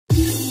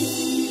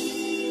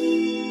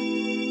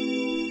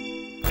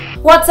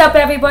What's up,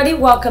 everybody?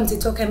 Welcome to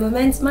Talk and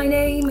Moments. My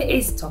name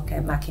is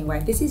Toke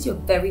Makinwa. This is your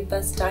very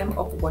first time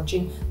of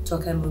watching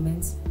Talk and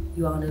Moments.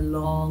 You are on a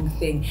long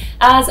thing.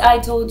 As I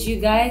told you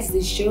guys,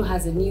 this show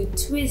has a new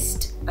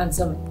twist and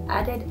some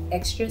added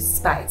extra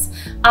spice.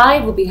 I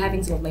will be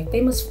having some of my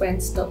famous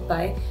friends stop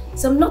by,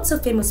 some not so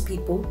famous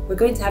people. We're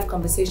going to have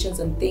conversations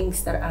on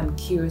things that I'm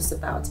curious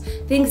about,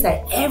 things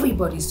that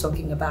everybody's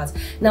talking about.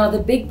 Now, the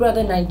Big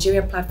Brother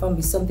Nigeria platform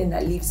is something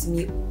that leaves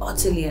me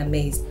utterly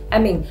amazed. I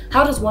mean,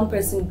 how does one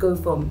person go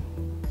from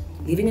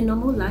living a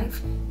normal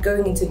life,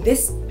 going into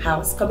this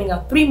house, coming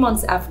out 3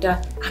 months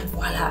after, and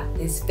voila,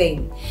 there's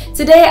fame.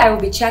 Today, I will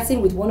be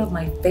chatting with one of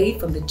my faves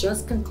from the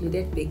just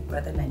concluded Big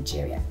Brother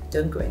Nigeria.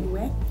 Don't go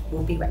anywhere.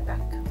 We'll be right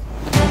back.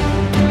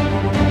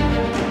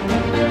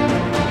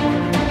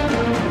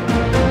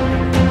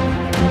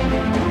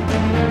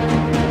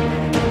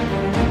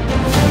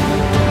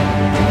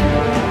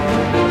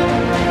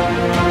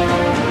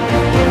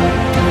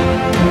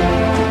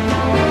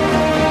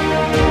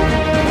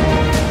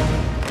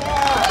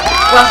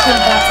 Welcome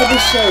back to the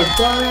show,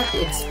 Dora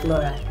the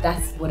Explorer.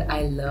 That's what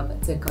I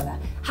love to call her.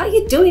 How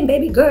you doing,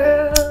 baby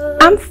girl?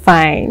 I'm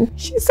fine.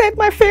 She said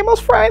my famous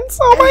friends.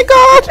 Oh my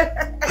God.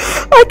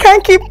 I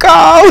can't keep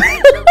calm.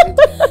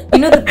 You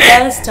know, the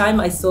first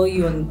time I saw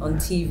you on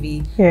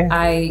TV, yeah.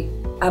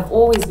 I've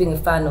always been a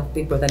fan of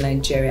Big Brother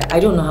Nigeria.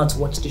 I don't know how to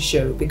watch the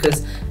show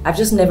because I've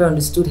just never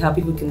understood how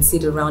people can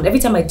sit around. Every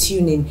time I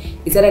tune in,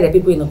 it's either there are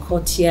people in a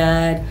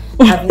courtyard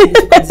having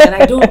difficulties, and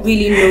I don't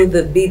really know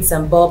the bits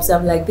and bobs.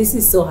 I'm like, this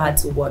is so hard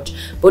to watch.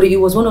 But it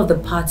was one of the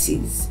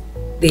parties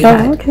they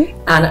had, okay.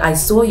 And I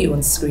saw you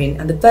on screen,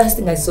 and the first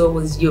thing I saw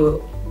was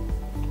your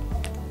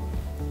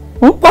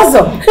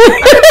bosom.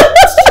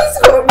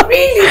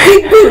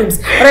 Really big boobs,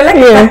 but I like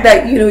the fact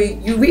that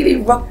you really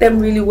rock them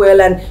really well,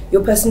 and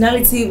your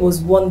personality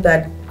was one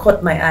that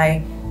caught my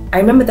eye. I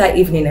remember that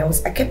evening I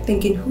kept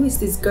thinking, who is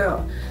this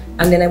girl?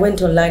 And then I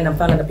went online and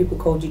found out that people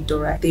called you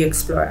Dora the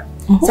Explorer.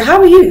 So how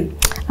are you?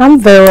 I'm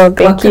very well,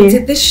 thank you. Welcome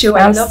to this show.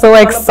 I'm so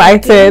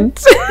excited.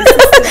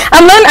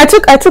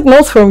 I took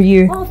notes from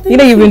you. Oh,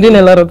 you've been doing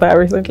a lot of that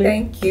recently.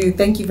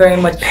 Thank you very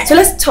much. So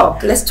let's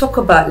talk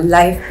about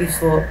life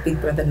before Big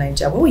Brother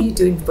Nigeria. What were you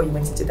doing before you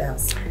went into the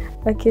house?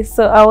 Okay,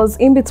 so I was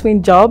in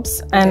between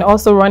jobs and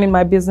also running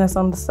my business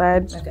on the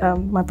side,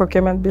 my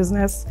procurement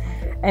business,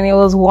 and it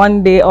was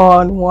one day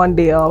on, one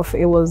day off.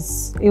 It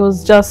was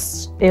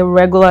just a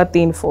regular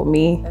thing for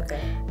me.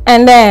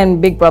 And then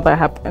Big Brother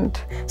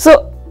happened.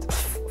 So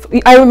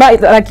I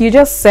remember, like you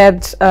just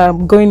said,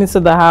 going into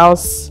the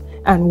house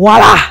and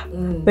voila,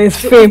 there's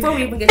fame. Before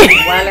we even get to the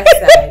voila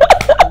side,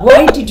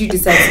 why did you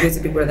decide to go to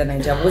Big Brother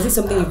Nigeria? Was it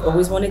something you've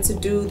always wanted to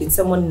do? Did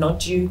someone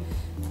nudge you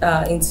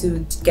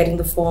into getting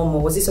the form,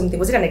 or was it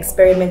an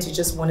experiment you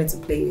just wanted to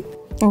play with?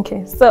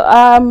 Okay, so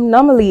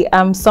normally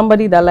I'm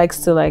somebody that likes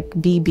to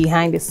be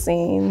behind the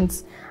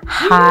scenes,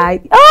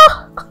 hide.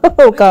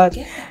 Oh God.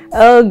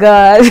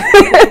 The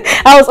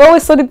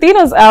thing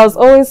is, I was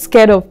always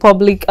scared of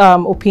public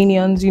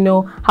opinions,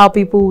 how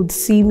people would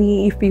see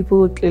me, if people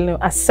would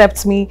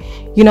accept me.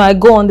 I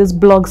go on these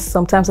blogs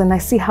sometimes and I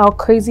see how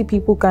crazy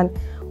people can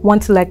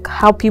want to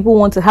how people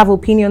want to have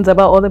opinions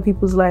about other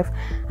people's life,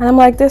 and I'm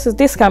like,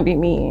 this can't be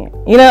me,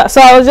 so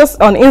I was just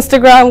on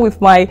Instagram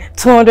with my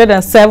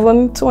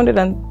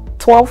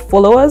 212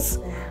 followers,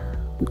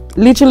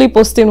 literally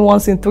posting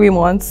once in 3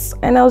 months,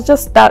 and I was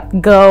just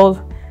that girl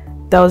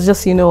that was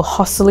just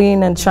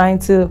hustling and trying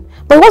to,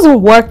 but it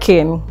wasn't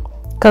working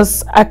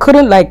because I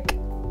couldn't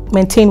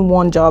maintain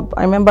one job.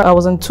 I remember I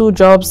was in 2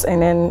 jobs and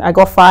then I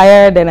got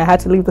fired and I had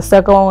to leave the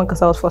second one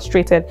because I was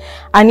frustrated.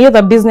 I knew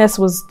that this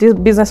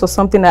business was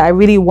something that I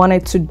really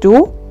wanted to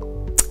do,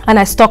 and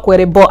I stuck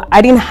with it, but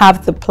I didn't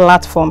have the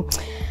platform.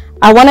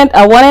 I wanted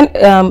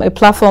a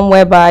platform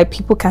whereby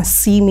people can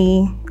see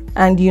me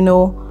and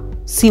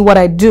see what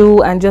I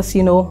do, and just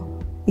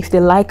if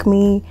they like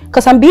me,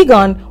 because I'm big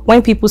on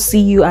when people see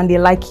you and they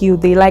like you,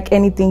 they like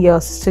anything you're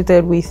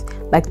associated with,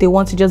 they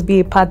want to just be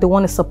a part, they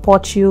want to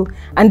support you,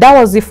 and that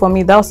was it for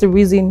me. That was the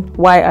reason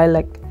why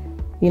I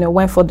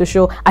went for the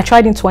show. I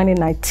tried in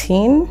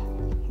 2019.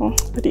 I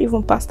didn't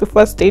even pass the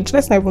first stage.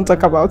 Let's not even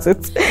talk about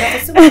it. Now,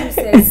 for someone who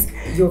says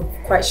you're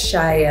quite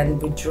shy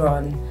and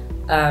withdrawn,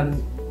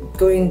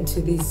 going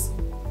to this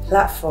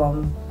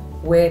platform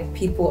where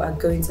people are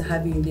going to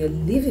have you in their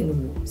living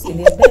rooms, in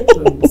their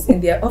bedrooms,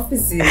 in their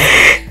offices.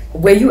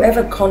 Were you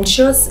ever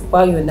conscious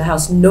while you're in the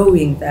house,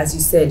 knowing that, as you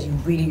said, you're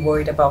really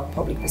worried about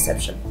public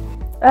perception?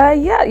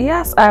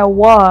 Yes, I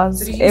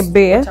was a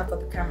bit.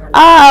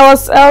 I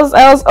was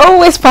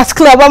always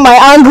particular about my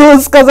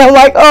angles, because I'm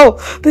like, oh,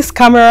 this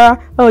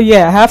camera, oh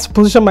yeah, I have to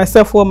position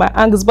myself for my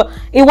angles. But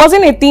it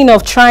wasn't a thing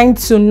of trying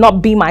to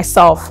not be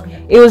myself.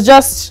 It was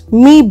just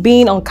me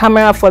being on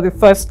camera for the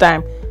first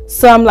time.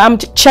 So I'm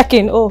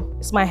checking, oh,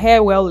 is my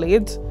hair well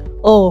laid?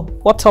 Oh,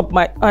 what top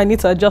I need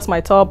to adjust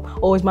my top.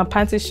 Oh, is my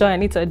panties short? I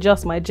need to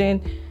adjust my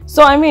jean.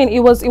 So I mean,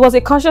 it was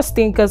a conscious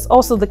thing, because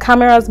also the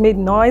cameras made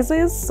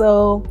noises,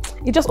 so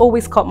it just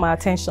always caught my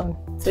attention.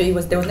 So there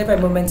was never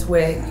a moment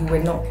where you were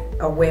not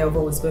aware of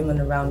what was going on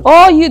around?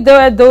 Oh,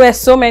 there were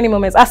so many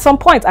moments. At some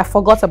point, I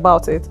forgot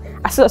about it.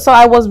 So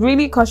I was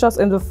really conscious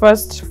in the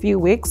first few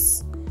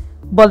weeks,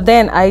 but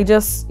then it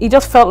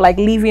just felt like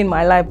leaving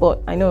my life.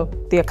 But I know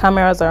there are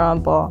cameras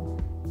around, but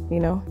you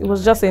know, it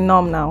was just a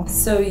norm now.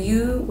 So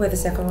you were the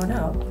second one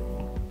out.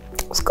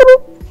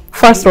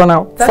 First one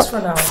out. First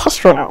one out.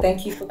 First one out.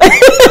 Thank you for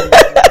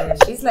yeah,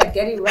 she's like,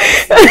 get it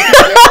right. Get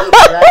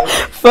it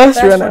right.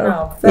 First one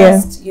out.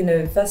 First, you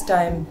know, first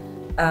time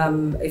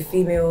a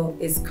female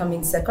is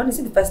coming second. Is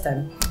it the first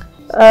time?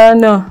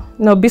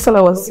 No,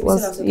 Bisola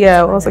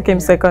also came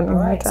second in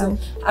my time.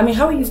 So, I mean,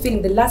 how are you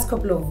feeling the last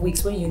couple of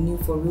weeks when you knew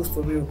for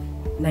real,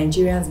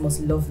 Nigerians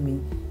must love me,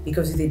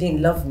 because if they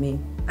didn't love me,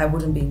 I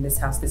wouldn't be in this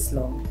house this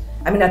long.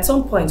 I mean, at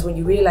some point when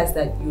you realize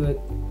that you were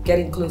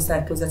getting closer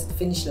and closer to the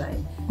finish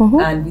line,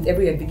 and with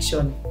every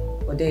eviction,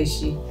 or there is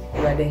she,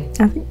 you are there,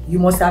 you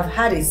must have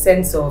had a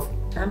sense of,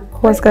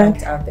 what's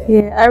going out there.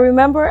 Yeah, I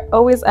remember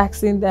always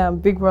asking them,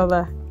 Big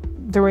Brother,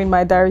 during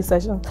my diary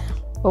session,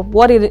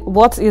 what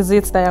is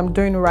it that I'm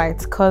doing right?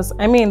 Because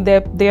I mean,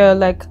 they're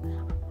like,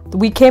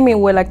 we came in,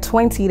 we're like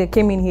 20, they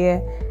came in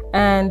here,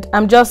 and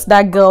I'm just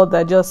that girl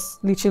that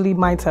just literally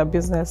minds her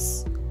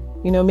business.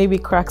 You know, maybe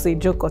cracks a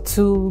joke or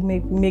two,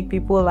 make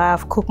people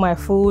laugh, cook my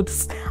food.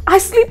 I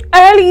sleep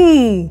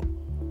early.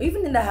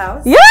 Even in the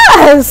house?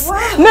 Yes.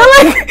 Wow.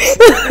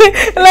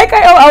 No, like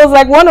I was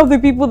like one of the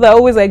people that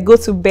always like go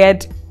to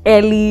bed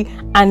early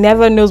and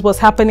never knows what's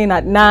happening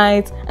at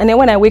night, and then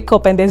when I wake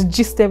up and there's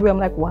gist everywhere, I'm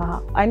like,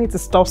 wow, I need to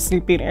stop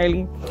sleeping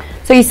early.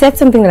 So you said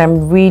something that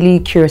I'm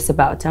really curious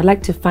about. I'd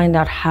like to find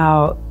out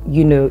how,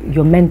 you know,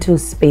 your mental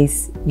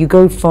space, you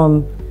go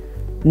from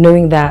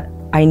knowing that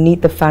I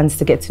need the fans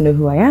to get to know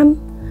who I am,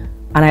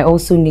 and I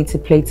also need to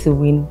play to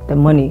win the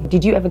money.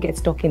 Did you ever get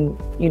stuck in,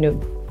 you know,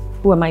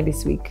 who am I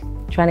this week?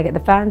 Trying to get the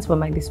fans, who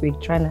am I this week?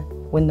 Trying to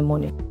win the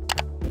money.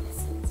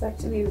 It's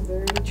actually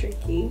very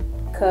tricky,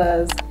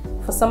 because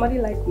for somebody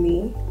like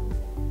me,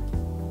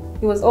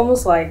 it was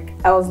almost like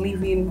I was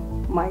living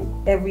my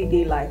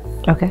everyday life.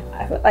 Okay.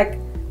 I felt like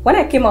when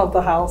I came out of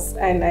the house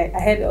and I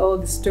heard all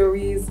the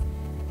stories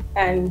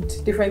and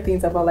different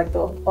things about like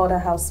the other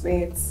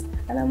housemates,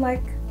 and I'm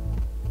like,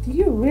 did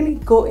you really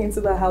go into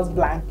the house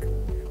blank?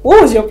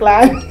 What was your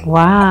plan?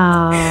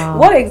 Wow.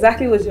 What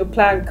exactly was your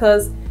plan?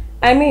 Because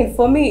I mean,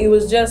 for me, it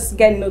was just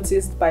get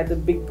noticed by the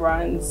big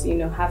brands, you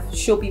know,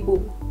 show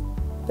people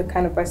the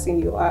kind of person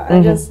you are,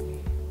 and just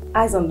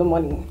eyes on the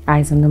money.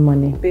 Eyes on the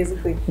money.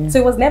 Basically. Yeah. So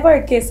it was never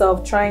a case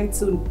of trying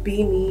to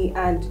be me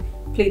and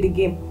play the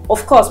game.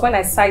 Of course, when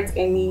I sight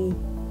any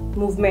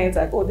movement,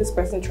 like, oh, this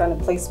person trying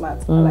to play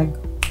smart, like,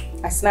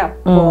 I snap.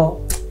 But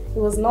it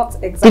was not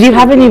exactly. Did you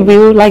have any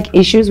real like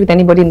issues with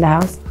anybody in the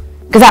house?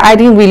 Because I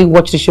didn't really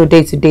watch the show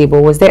day to day,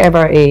 but was there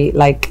ever a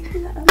like?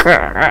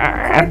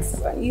 It's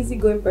an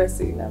easygoing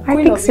person. You know? I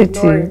think so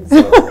too.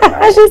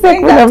 I just like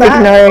queen of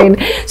ignoring.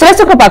 So let's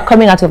talk about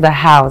coming out of the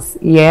house.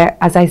 Yeah,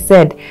 as I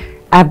said,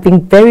 I've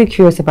been very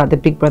curious about the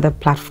Big Brother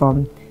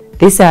platform.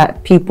 These are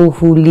people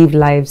who live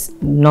lives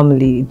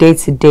normally, day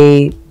to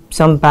day.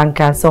 Some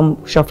banker,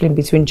 some shuffling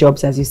between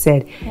jobs, as you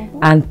said,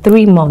 and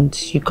 3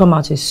 months you come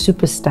out a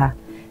superstar.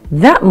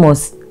 That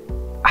must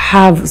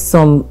have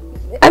some.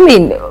 I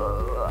mean,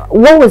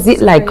 what was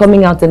it like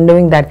coming out and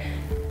knowing that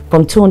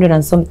from 200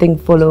 and something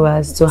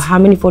followers to how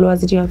many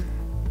followers did you have?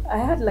 I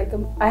had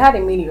I had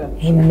a million.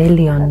 A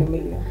million. I had a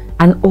million.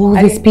 And all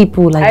these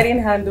people like. I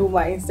didn't handle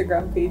my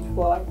Instagram page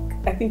for like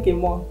I think a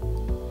month,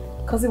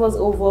 because it was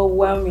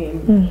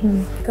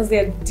overwhelming. Because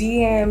there are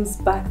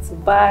DMs back to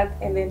back,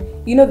 and then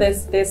you know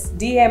there's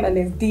DM and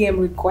there's DM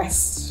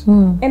requests,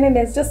 and then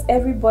there's just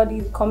everybody.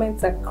 The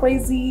comments are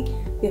crazy.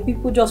 There are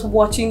people just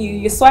watching you.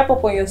 You swipe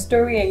up on your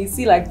story and you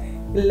see like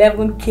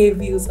 11K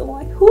views. I'm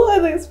like, who are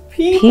these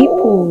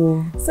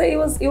people? So it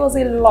was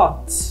a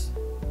lot.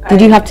 Did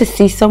you have to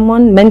see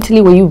someone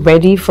mentally? Were you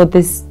ready for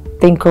this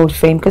thing called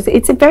fame? Because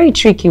it's a very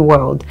tricky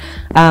world.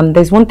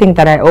 There's one thing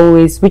that I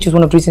always, which is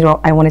one of the reasons why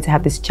I wanted to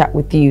have this chat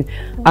with you.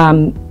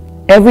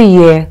 Every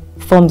year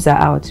forms are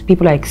out.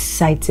 People are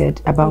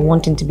excited about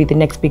wanting to be the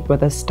next Big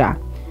Brother star.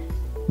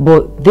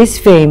 But this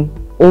fame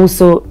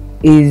also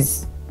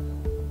is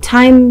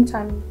time.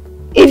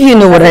 If you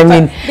know what I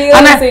mean. They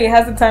always say it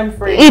has a time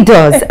frame. It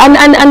does.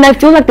 and I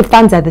feel like the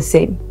fans are the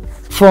same.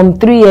 From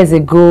 3 years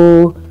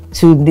ago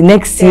to the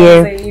next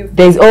year,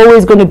 there's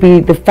always going to be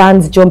the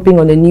fans jumping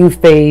on a new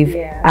fave.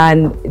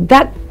 And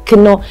that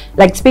cannot,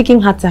 like speaking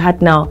heart to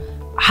heart now,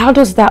 how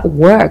does that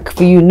work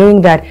for you,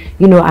 knowing that,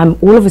 you know, I'm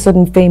all of a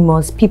sudden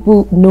famous,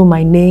 people know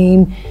my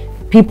name,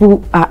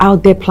 people are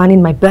out there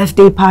planning my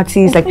birthday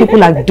parties, like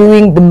people are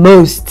doing the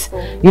most,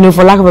 you know,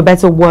 for lack of a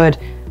better word.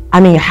 I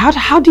mean,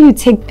 how do you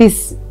take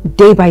this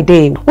day by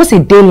day? What's a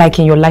day like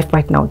in your life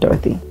right now,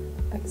 Dorothy?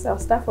 So I'll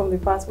start from the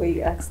part where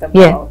you asked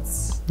about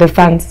the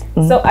fans.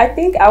 So I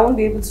think I won't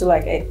be able to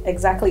like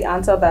exactly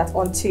answer that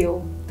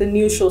until the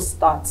new show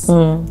starts.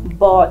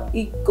 But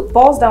it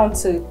boils down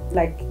to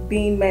like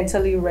being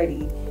mentally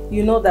ready.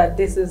 You know that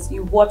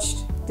you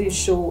watched this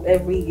show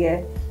every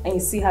year and you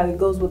see how it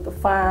goes with the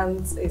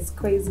fans. It's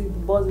crazy.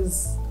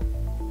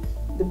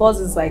 The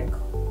buzz is like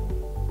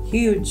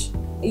huge.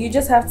 You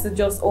just have to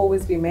just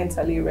always be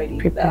mentally ready.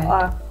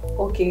 Prepared.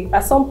 Okay,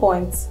 at some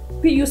point,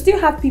 you still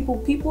have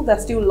people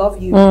that still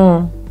love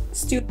you.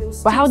 Still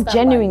but how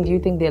genuine do you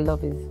think their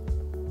love is?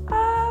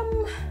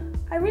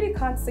 I really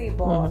can't say,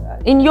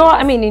 but in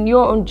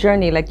your own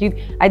journey, like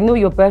I know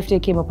your birthday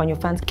came up and your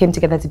fans came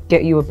together to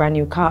get you a brand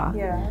new car.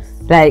 Yes.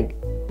 Like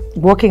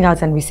walking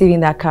out and receiving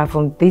that car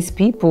from these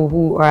people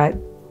who are,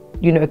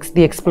 you know,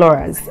 the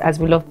explorers, as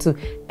we love to.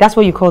 That's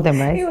what you call them,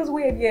 right? It was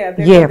weird, yeah.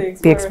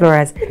 The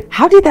explorers.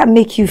 How did that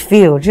make you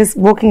feel? Just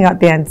walking out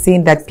there and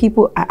seeing that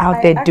people are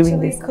out there doing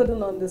this. I actually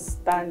couldn't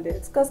understand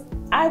it because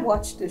I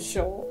watched the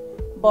show,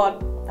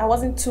 but I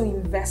wasn't too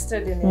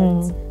invested in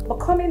it. But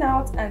coming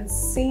out and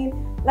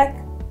seeing, like,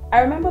 I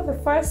remember the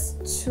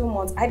first 2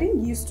 months,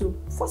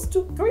 first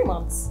 3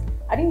 months,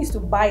 I didn't used to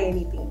buy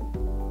anything.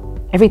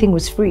 Everything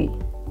was free.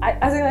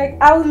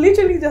 I would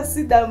literally just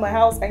sit down in my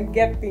house and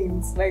get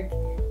things, like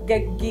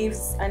get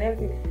gifts and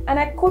everything. And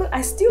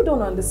I still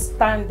don't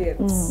understand it.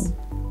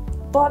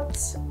 But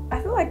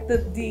I feel like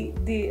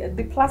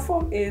the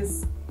platform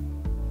is,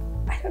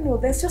 I don't know,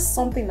 there's just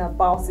something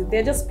about it.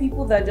 They're just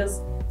people that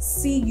just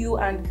see you,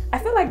 and I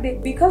feel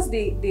like because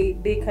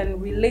they can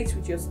relate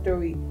with your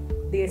story.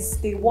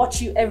 They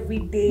watch you every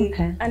day,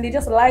 and they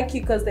just like you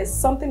because there's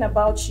something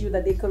about you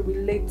that they could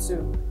relate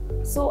to.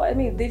 So I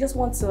mean, they just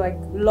want to like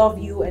love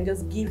you and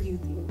just give you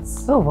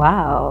things. Oh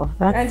wow!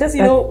 And just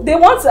know, they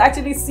want to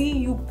actually see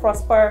you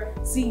prosper,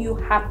 see you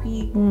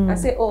happy, and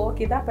say, oh,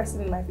 okay, that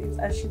person in my face,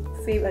 and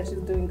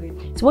she's doing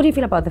great. So what do you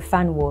feel about the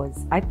fan wars?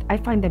 I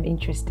find them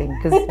interesting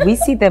because we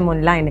see them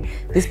online.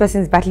 This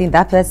person's battling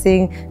that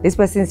person, this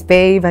person's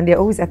fave, and they're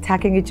always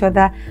attacking each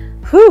other.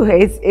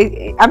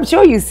 Whew, I'm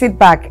sure you sit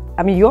back.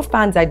 I mean, your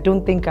fans, I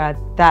don't think are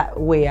that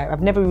way.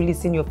 I've never really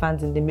seen your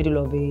fans in the middle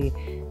of a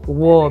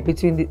war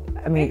between the.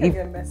 I mean,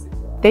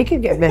 they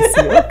can get messy.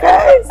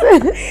 Okay.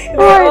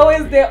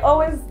 They're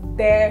always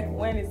there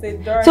when it's a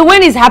dark. So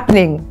when it's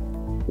happening,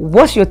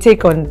 what's your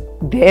take on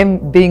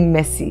them being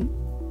messy?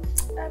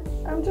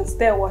 I'm just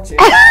there watching.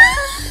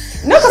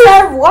 No, because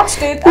I've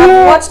watched it.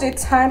 I've watched it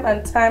time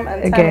and time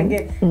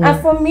again.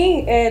 And for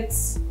me,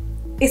 it's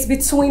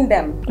between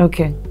them.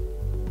 Okay.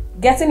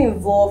 Getting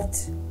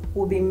involved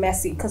will be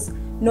messy because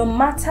no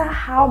matter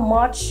how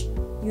much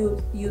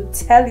you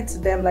tell it to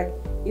them, like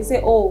you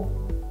say, oh,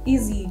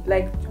 easy,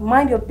 like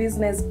mind your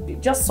business,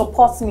 just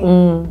support me,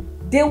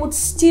 they would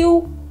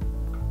still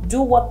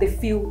do what they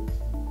feel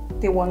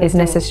they want to do. It's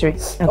necessary.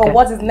 Or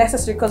what is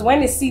necessary, because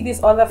when they see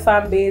this other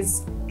fan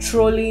base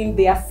trolling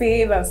their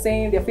fave and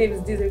saying their fave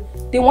is this,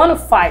 they want to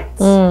fight.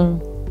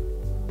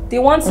 They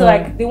want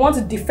to they want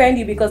to defend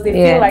you because they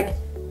feel like,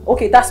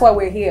 okay, that's why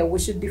we're here, we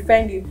should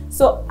defend you.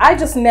 So I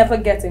just never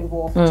get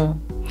involved.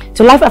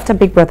 So life after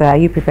Big Brother, are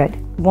you prepared?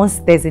 Once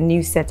there's a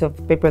new set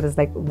of Big Brothers,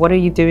 like what are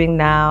you doing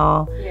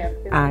now?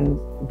 And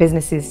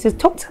businesses, just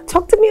talk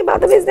to me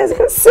about the business,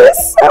 because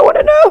sis, I want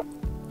to know.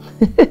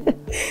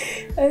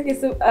 Okay,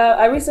 so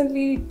I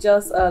recently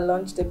just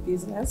launched a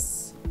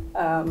business,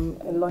 a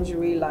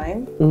lingerie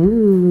line.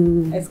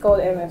 It's called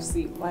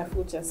MFC, My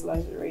Full Chest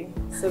Lingerie.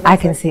 So I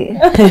can see it.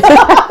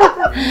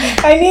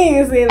 I knew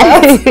you say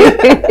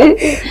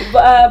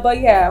that.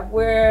 but yeah,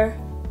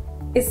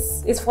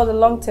 it's for the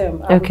long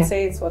term. I would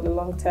say it's for the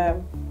long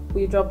term.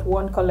 We dropped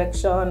one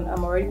collection.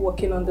 I'm already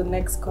working on the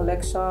next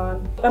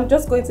collection. I'm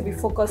just going to be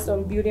focused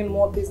on building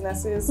more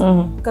businesses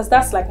because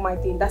that's like my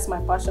thing. That's my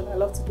passion. I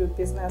love to do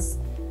business.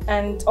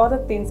 And other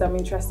things I'm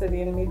interested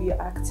in, maybe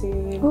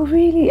acting. Oh,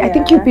 really? Yeah. I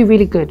think you'd be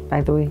really good,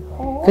 by the way.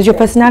 Because your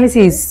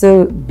personality is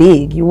so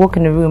big. You walk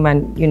in a room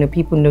and, you know,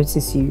 people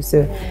notice you.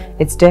 So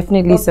it's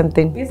definitely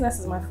something. Business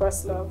is my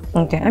first love.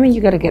 Okay. I mean,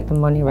 you got to get the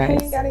money right.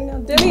 You got to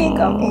know daily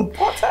income.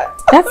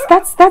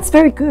 Important. That's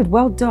very good.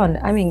 Well done.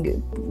 I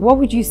mean, what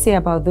would you say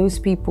about those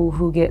people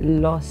who get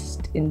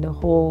lost in the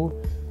whole,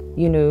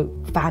 you know,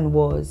 fan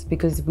wars?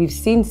 Because we've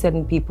seen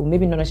certain people,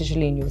 maybe not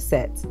necessarily in your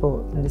set,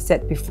 but in the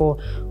set before,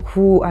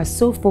 who are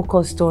so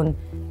focused on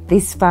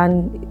this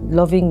fan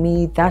loving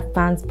me, that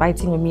fan's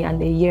fighting with me,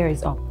 and the year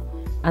is up.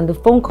 And the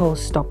phone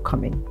calls stop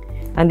coming.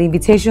 And the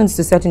invitations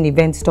to certain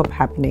events stop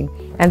happening.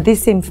 And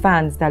these same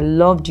fans that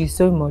loved you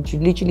so much, you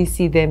literally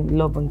see them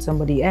love on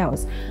somebody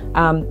else.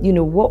 You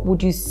know, what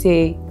would you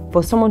say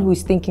for someone who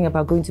is thinking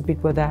about going to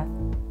Big Brother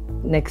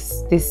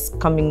this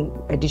coming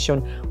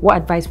edition? What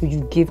advice would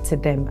you give to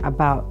them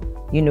about,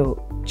 you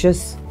know,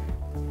 just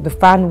the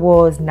fan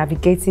wars,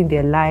 navigating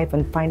their life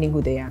and finding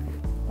who they are?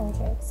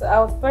 Okay, so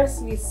I would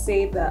firstly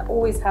say that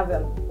always have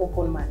an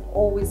open mind.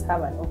 Always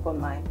have an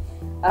open mind.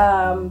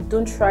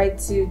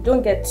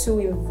 Don't get too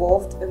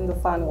involved in the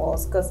fan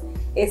wars, because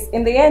it's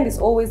in the end it's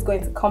always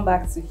going to come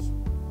back to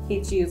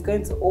hit you. It's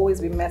going to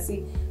always be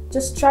messy.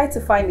 Just try to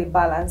find a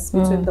balance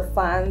between the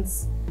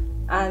fans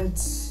and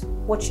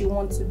what you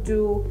want to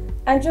do,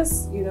 and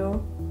just, you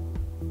know,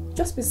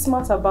 just be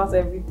smart about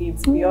everything,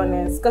 to be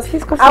honest.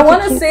 Because I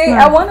want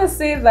to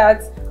say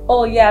that,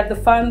 oh yeah, the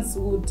fans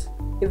would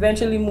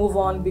eventually move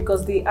on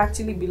because they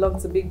actually belong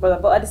to Big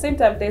Brother, but at the same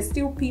time there's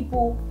still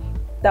people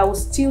that will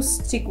still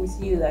stick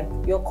with you, like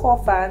your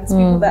core fans,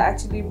 people that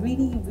actually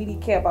really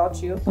care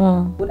about you,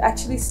 would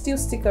actually still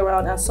stick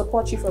around and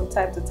support you from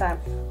time to time.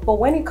 But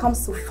when it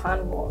comes to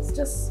fan wars,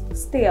 just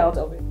stay out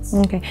of it.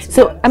 Okay.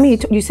 So I mean,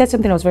 you said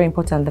something that was very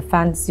important. The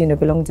fans, you know,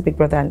 belong to Big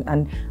Brother,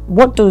 and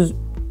what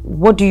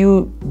do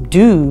you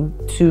do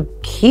to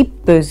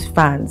keep those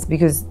fans?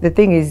 Because the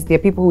thing is, there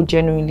are people who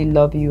genuinely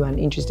love you and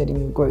interested in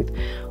your growth,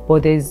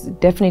 but there's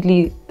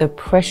definitely the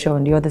pressure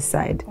on the other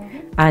side.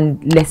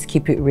 And let's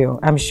keep it real.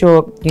 I'm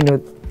sure, you know,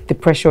 the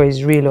pressure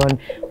is real on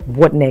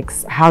what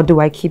next. How do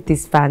I keep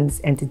these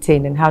fans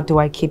entertained, and how do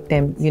I keep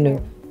them, you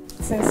know?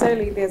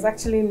 Sincerely, there's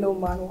actually no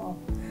manual.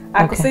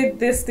 I could say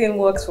this thing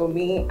works for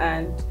me,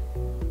 and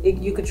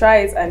you could try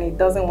it and it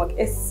doesn't work.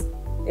 It's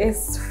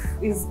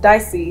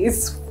dicey.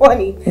 It's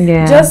funny.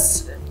 Yeah.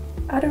 Just,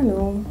 I don't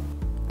know.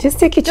 Just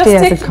take it as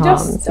it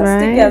comes. Just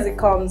take it as it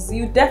comes.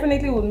 You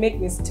definitely will make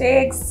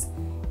mistakes.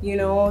 You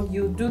know,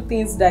 you do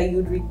things that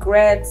you'd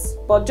regret,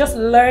 but just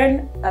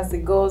learn as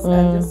it goes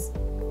and just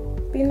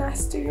be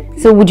nice to your people.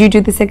 So would you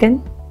do this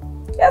again?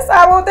 Yes,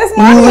 I will. There's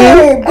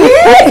money.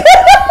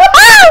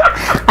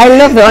 I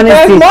love the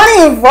honesty. There's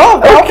money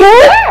involved.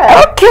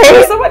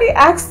 Okay. Somebody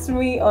asked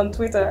me on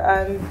Twitter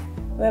and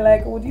they're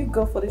like, would you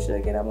go for the show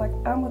again? I'm like,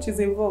 how much is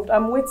involved?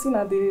 I'm waiting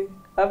at the...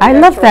 I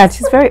love that.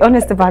 She's very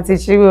honest about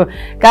it. She will.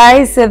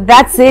 Guys, so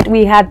that's it.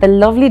 We had the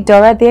lovely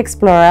Dora the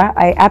Explorer.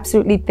 I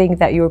absolutely think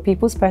that you're a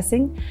people's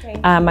person.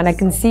 And I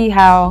can see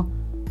how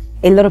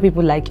a lot of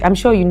people like, I'm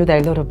sure you know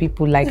that a lot of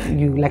people like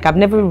you. Like, I've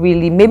never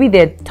really, maybe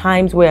there are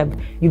times where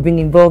you've been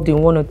involved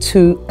in one or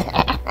two,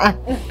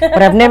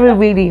 but I've never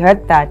really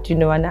heard that, you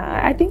know, and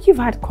I think you've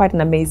had quite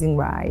an amazing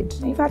ride.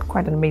 You've had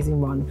quite an amazing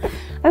run.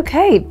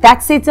 Okay,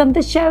 that's it on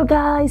the show,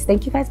 guys.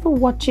 Thank you guys for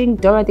watching.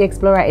 Dora the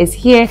Explorer is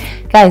here.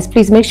 Guys,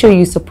 please make sure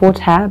you support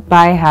her,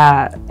 buy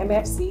her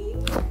MFC.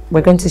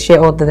 We're going to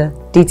share all the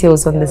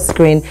details on the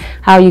screen,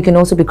 how you can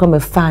also become a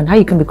fan, how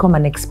you can become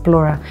an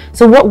explorer.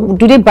 So what,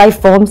 do they buy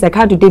forms? Like,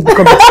 how do they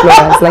become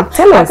explorers? Like,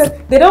 tell us.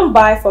 They don't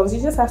buy forms.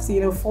 You just have to, you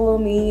know, follow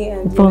me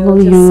and follow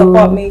just you,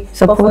 support me.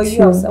 Support but for you.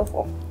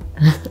 yourself,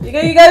 you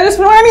got this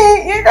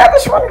money. You got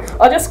this money.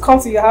 I'll just come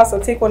to your house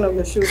and take one of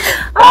your shoes.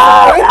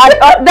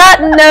 On that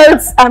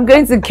note, I'm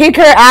going to kick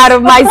her out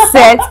of my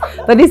set.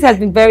 But this has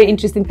been very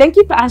interesting. Thank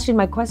you for answering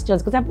my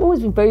questions, because I've always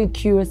been very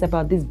curious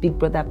about this Big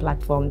Brother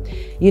platform,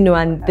 you know,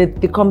 and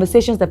the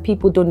conversations that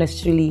people don't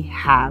necessarily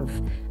have.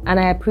 And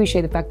I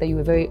appreciate the fact that you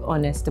were very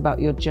honest about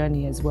your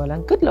journey as well.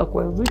 And good luck.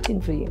 We're rooting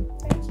for you.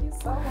 Thank you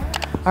so much.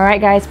 All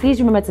right, guys, please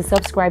remember to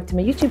subscribe to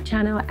my YouTube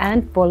channel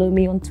and follow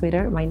me on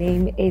Twitter. My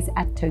name is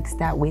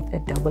 @Tokestar with a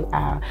double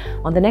R.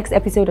 On the next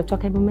episode of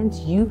Talking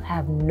Moments, you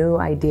have no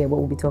idea what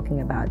we'll be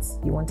talking about.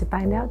 You want to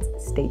find out?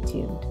 Stay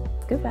tuned.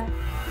 Goodbye.